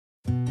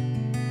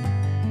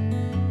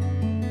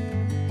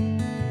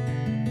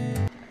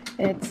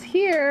It's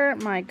here,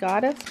 my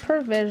Goddess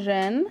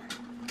Provision's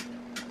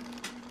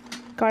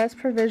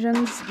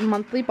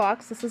monthly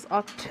box. This is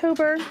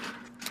October.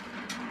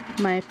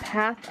 My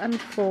path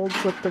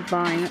unfolds with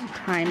divine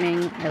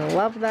timing. I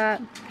love that.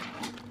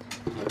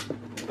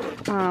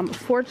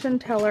 Fortune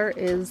teller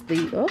is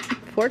the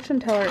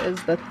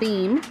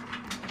theme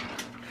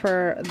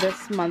for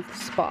this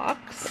month's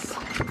box.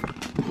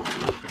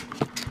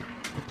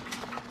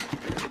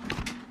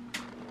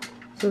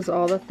 This is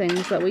all the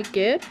things that we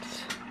get,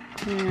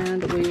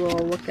 and we will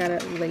look at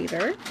it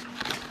later.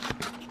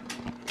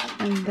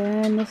 And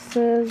then this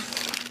is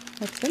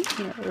what's in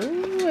here.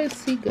 Ooh, I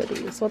see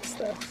goodies. What's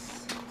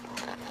this?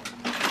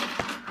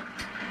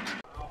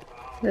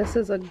 This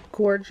is a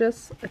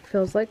gorgeous, it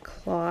feels like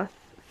cloth,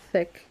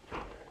 thick,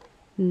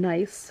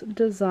 nice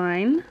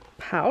design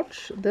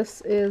pouch.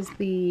 This is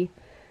the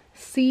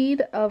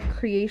Seed of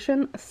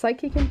Creation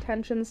Psychic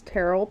Intentions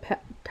Tarot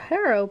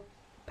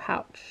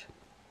pouch.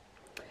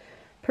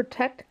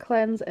 Protect,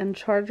 cleanse, and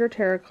charge your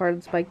tarot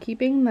cards by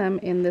keeping them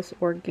in this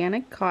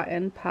organic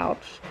cotton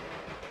pouch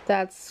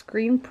that's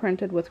screen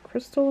printed with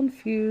crystal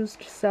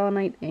infused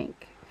selenite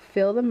ink.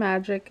 Feel the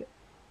magic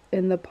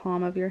in the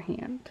palm of your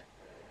hand.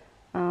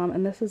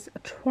 And this is a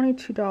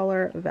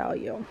 $22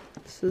 value.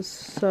 This is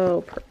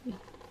so pretty.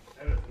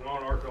 That is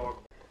not our dog.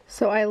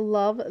 So I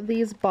love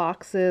these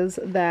boxes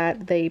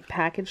that they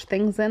package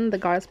things in. The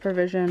Goddess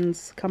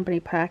Provisions company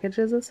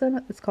packages this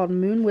in. It's called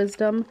Moon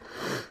Wisdom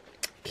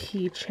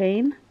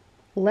Keychain.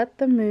 Let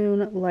the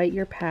moon light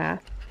your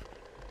path.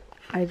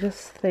 I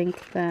just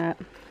think that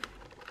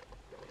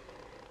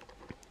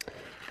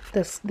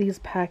these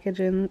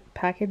packaging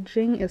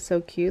is so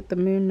cute. The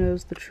moon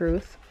knows the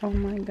truth. Oh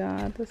my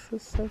god, this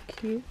is so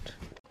cute.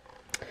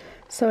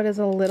 So it is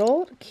a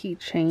little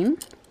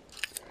keychain,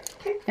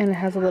 and it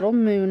has a little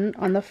moon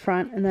on the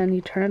front, and then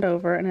you turn it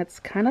over, and it's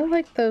kind of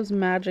like those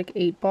magic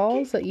 8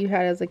 balls that you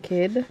had as a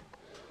kid.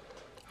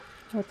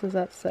 What does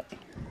that say?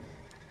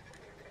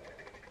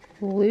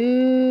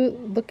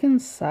 Look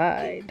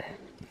inside.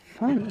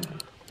 Fun.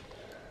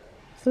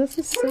 So this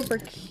is super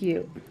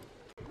cute.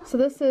 So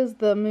this is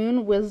the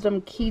Moon Wisdom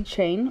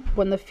Keychain.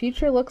 When the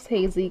future looks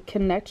hazy,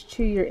 connect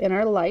to your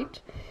inner light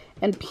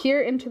and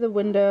peer into the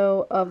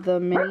window of the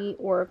mini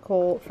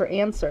oracle for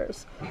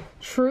answers.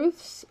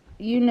 Truths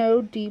you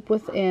know deep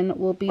within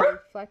will be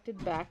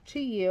reflected back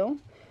to you.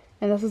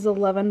 And this is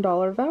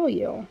 $11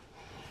 value.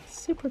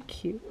 Super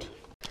cute.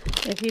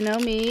 If you know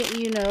me,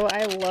 you know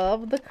I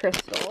love the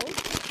crystals.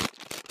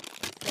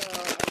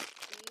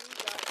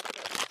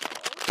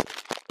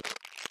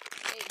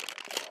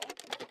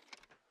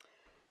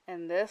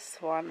 And this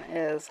one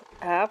is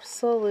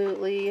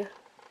absolutely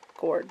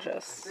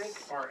gorgeous.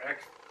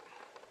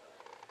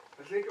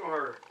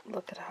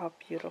 Look at how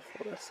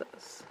beautiful this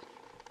is.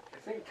 I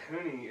think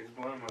Tony is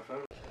blowing my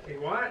phone. Hey,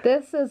 what?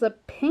 This is a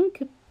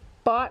pink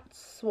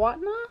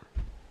Botswana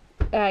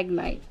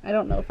Agnite. I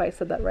don't know if I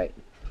said that right.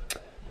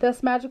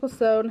 This magical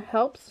stone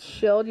helps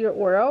shield your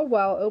aura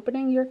while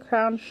opening your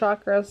crown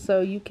chakra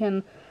so you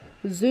can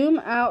zoom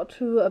out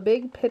to a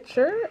big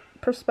picture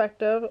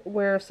perspective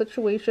where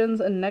situations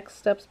and next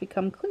steps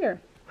become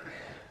clear.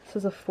 This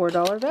is a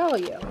 $4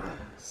 value.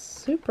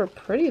 Super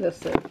pretty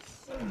this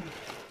is.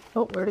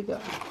 Oh, where'd it go?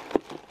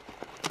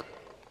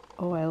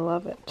 Oh, I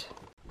love it.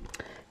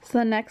 So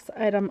the next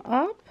item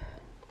up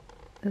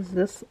is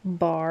this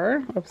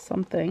bar of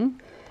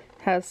something.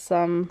 Has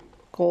some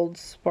gold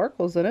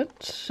sparkles in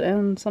it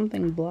and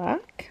something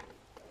black.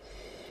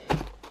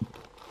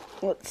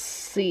 Let's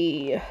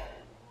see.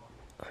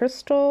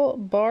 Crystal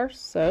bar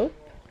soap.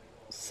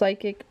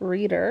 Psychic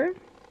reader.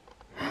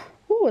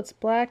 Oh, it's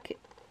black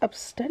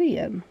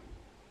obsidian.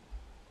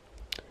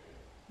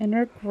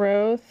 Inner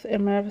growth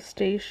and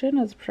manifestation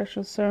as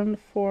precious stone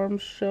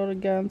forms shield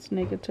against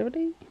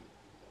negativity.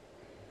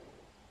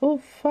 Oh,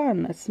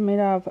 fun. It's made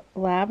of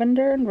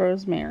lavender and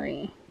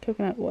rosemary.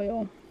 Coconut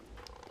oil.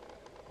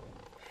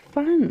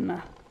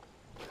 Fun.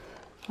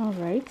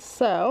 Alright,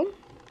 so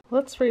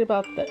let's read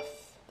about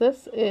this.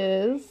 This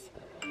is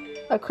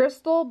a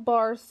crystal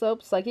bar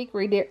soap, psychic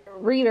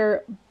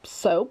reader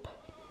soap.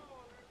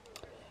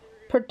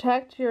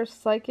 Protect your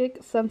psychic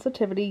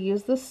sensitivity.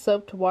 Use this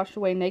soap to wash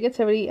away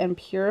negativity and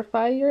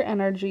purify your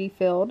energy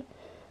field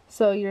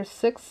so your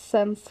sixth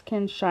sense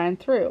can shine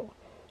through.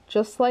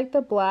 Just like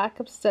the black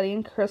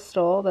obsidian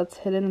crystal that's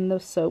hidden in the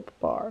soap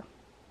bar.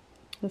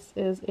 This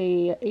is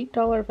a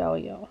 $8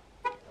 value.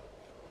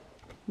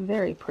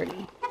 Very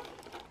pretty.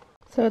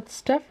 So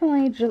it's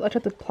definitely just, I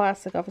took the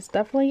plastic off, it's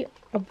definitely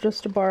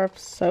just a bar of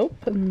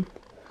soap, and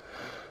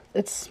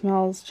it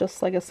smells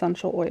just like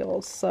essential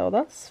oils, so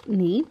that's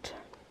neat.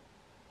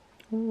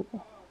 Ooh.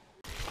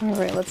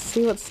 Alright, let's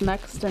see what's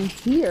next in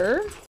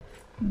here.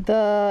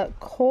 The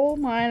Coal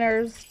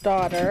Miner's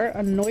Daughter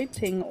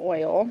Anointing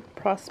Oil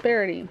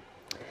Prosperity.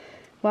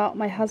 Well,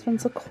 my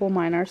husband's a coal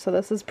miner, so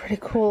this is pretty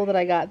cool that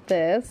I got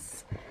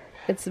this.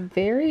 It's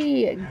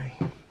very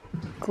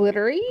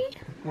glittery.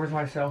 Where's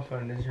my cell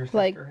phone? Does your sister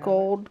like have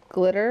gold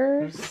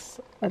glitters.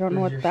 I don't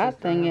know what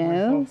that thing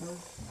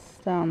is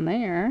down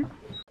there.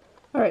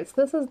 Alright, so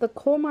this is the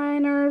Coal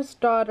Miner's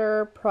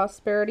Daughter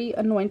Prosperity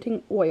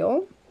Anointing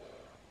Oil.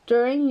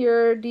 During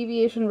your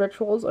deviation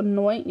rituals,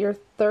 anoint your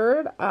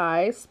third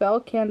eye, spell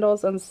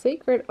candles, and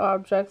sacred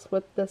objects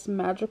with this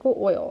magical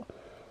oil.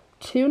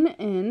 Tune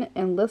in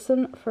and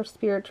listen for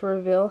Spirit to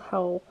reveal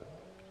how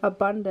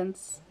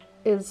abundance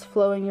is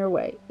flowing your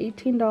way.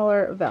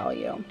 $18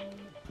 value.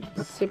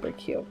 Super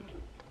cute.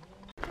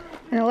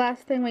 And the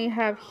last thing we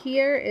have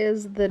here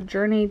is the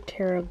Journey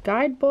Tarot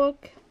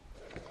Guidebook.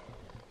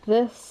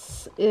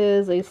 This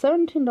is a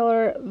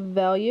 $17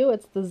 value.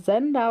 It's the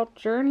Zen Out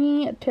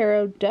Journey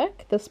Tarot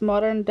deck. This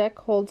modern deck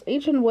holds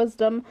ancient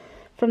wisdom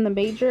from the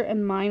major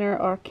and minor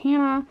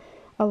arcana,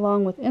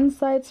 along with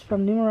insights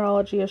from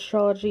numerology,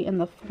 astrology, and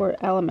the four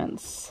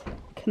elements.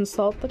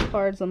 Consult the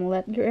cards and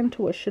let your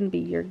intuition be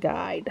your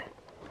guide.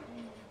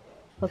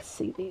 Let's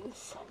see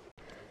these.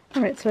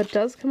 Alright, so it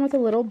does come with a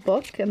little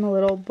book, and the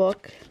little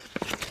book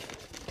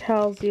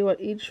tells you what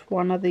each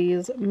one of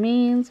these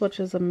means, which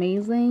is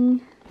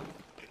amazing.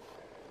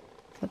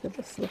 Look at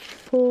this, the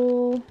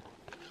Fool,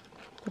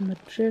 the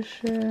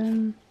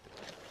Magician,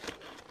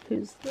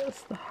 who's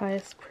this, the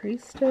Highest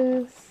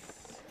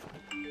Priestess,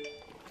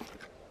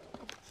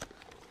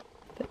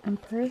 the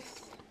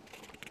Empress,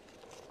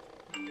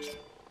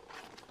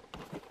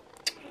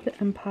 the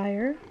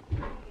Empire,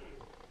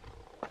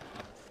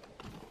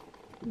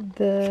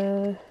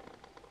 the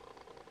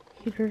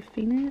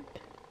Hierophant,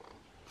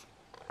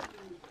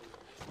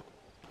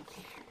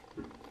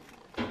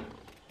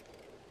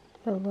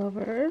 the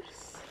Lovers,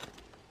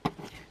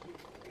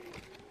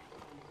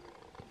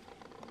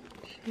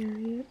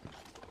 Chariot,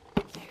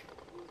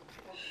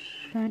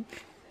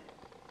 Strength.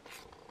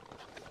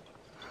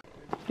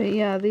 But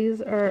yeah,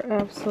 these are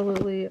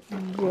absolutely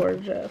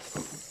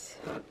gorgeous.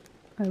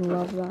 I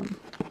love them.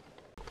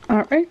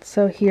 Alright,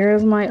 so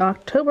here's my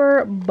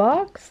October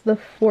box, the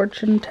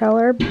Fortune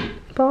Teller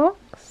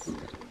box.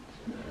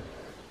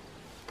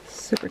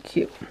 Super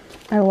cute.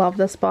 I love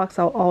this box.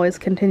 I'll always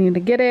continue to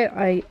get it.